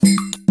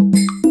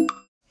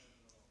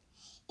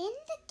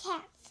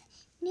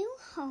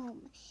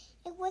home.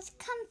 It was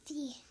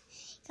comfy.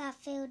 Got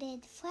filled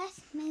with fresh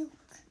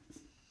milk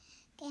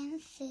and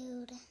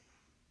food.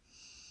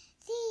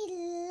 She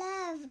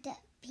loved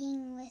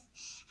being with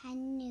her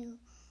new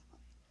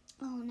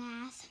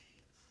owners.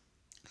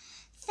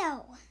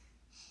 So,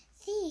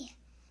 she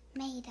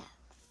made a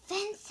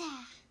fence.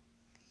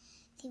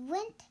 She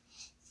went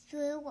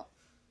through.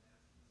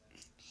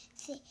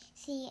 She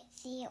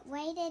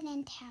waited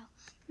until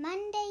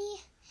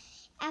Monday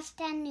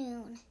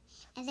afternoon,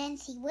 and then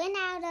she went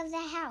out of the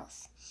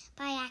house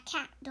by a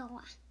cat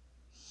door,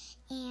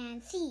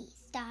 and she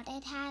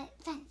started her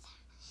fence.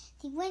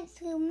 She went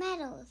through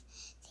meadows.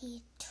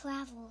 She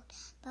traveled,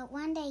 but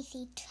one day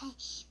she came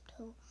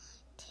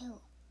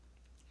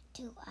to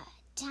a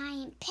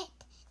giant pit.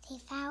 She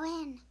fell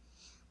in,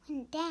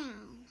 went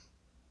down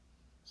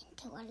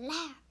into a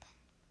lab.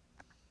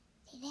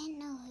 She didn't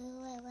know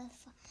who it was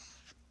for.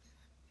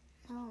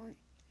 Who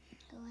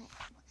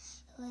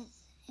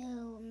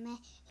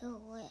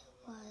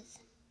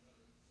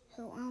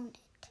owned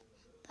it,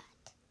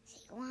 but she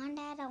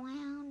wandered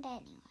around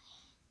anyway.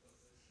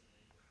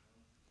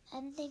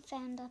 And they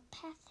found a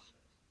path.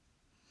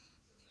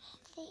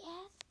 They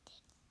asked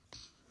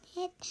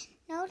it,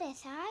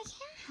 notice I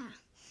can't.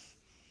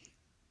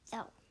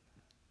 So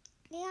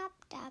they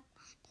hopped up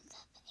to the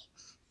bay.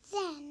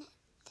 Then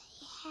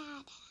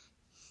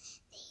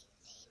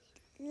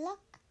they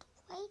looked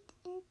right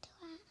into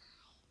her eye.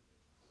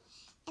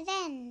 And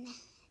then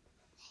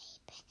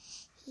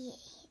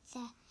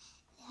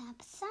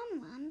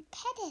someone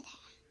petted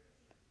her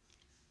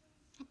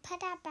and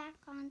put her back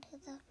onto the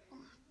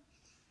floor,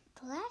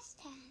 dressed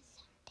her in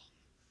something.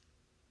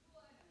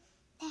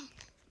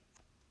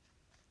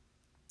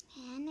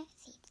 Then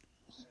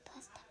he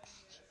pushed up,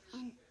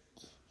 and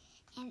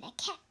the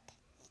cat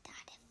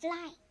started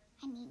flying.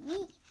 Me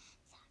started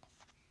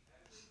flying.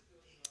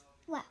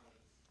 Well,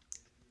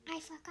 I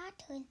forgot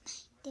to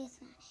introduce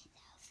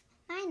myself.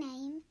 My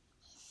name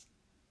is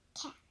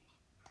Catnip.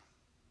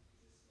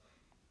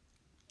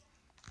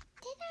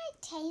 Did I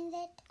change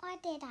it or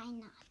did I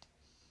not?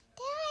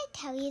 Did I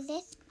tell you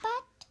this?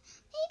 But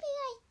maybe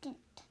I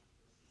didn't.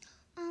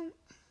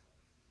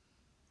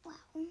 Well,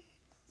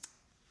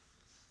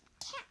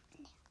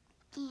 Catnip,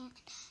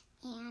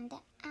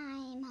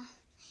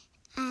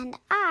 and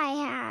I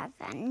have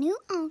a new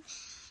home,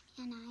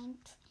 and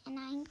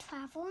I'm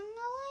traveling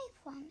away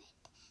from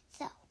it.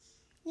 So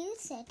you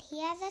said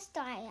here's a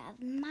story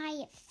of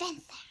my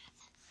adventure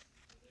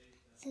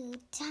through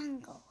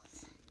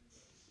jungles.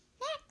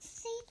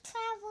 Next, she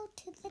traveled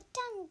to the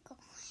jungle.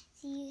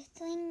 She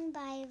swing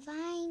by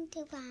vine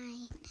to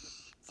vine.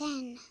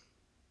 Then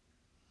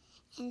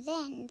she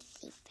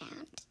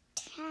found a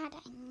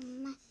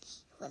chatting monkey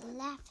who was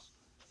laughing.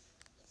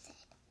 He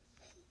said,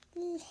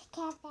 "Look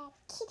at that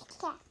kitty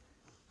cat."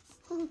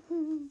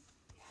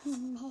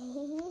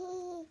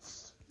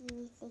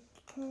 He's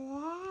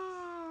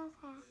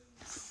clever.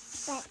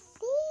 But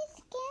she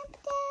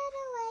scamped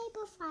away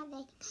before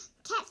they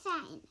catch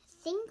her in a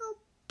single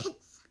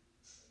pinch.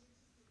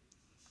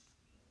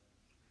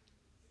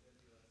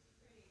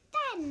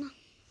 Then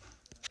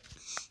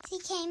she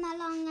came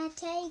along a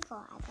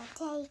jaguar. The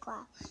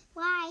jaguar,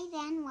 why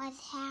then was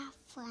her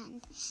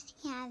friend.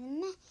 She had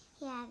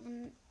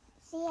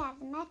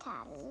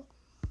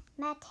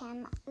met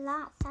him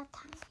lots of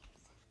times.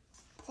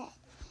 Said,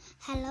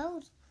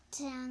 "Hello,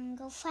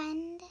 jungle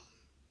friend.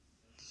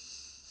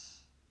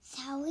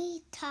 Shall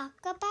we talk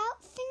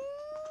about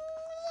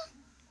things?"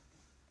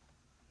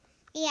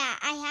 "Yeah,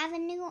 I have a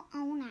new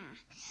owner,"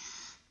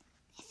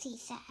 she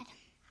said.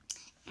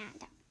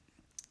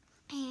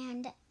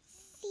 And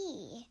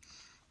she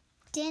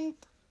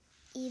didn't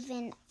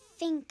even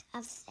think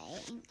of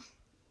saying,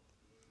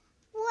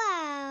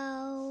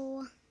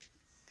 "Well,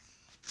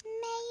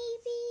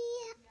 maybe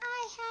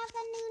I have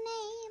a new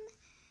name."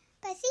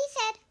 But she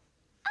said,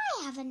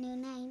 "I have a new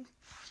name,"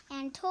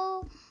 and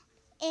told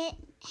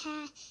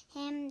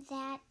him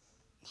that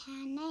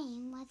her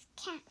name was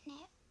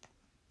Catnip.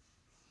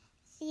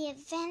 The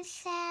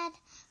adventure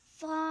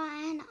far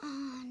and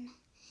on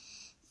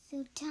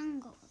through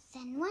jungles,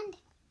 and one day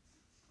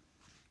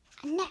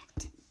a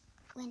net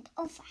went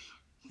over her,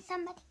 and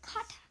somebody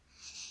caught her,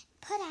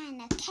 put her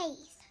in a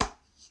cave, and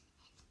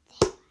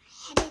they were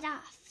headed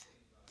off.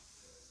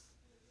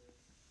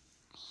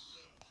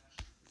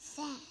 And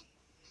then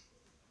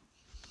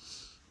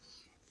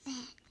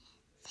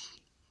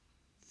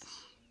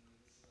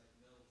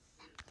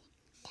something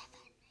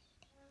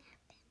devastating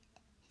happened.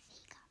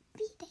 She got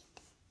beaten.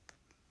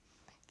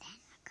 But then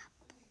a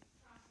couple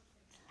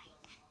like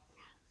the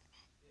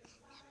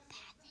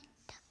peasant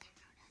took her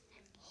out of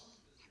the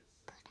cave and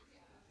put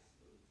her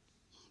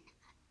in a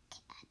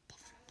different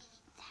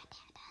cave that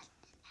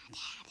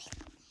had it.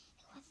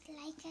 It was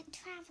like a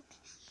travel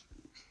cave.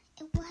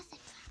 It was a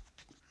travel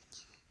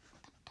cave.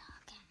 But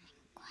Dogger and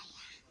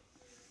Goya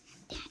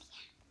and Daddy,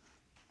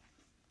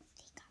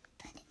 they got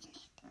put in it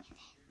and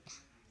then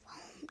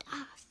roamed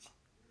off to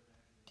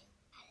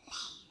a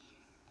land,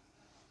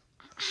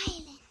 an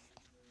island.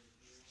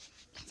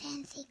 And then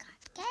they got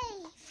gay.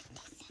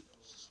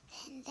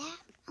 Then and that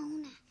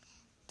owner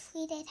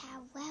treated her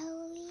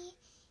wellly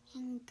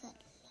and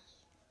goodly.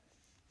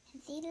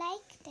 And she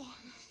liked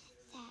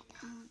that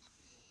owner,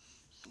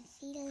 and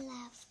she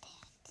loved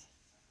it.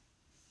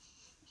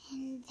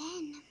 And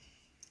then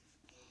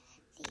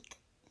she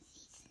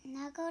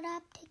snuggled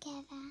up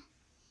together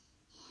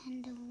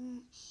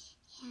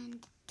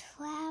and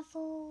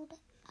traveled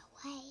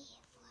away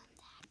from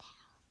that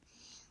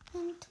house.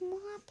 When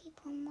more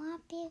people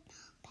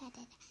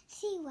petted her,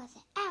 she was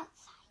out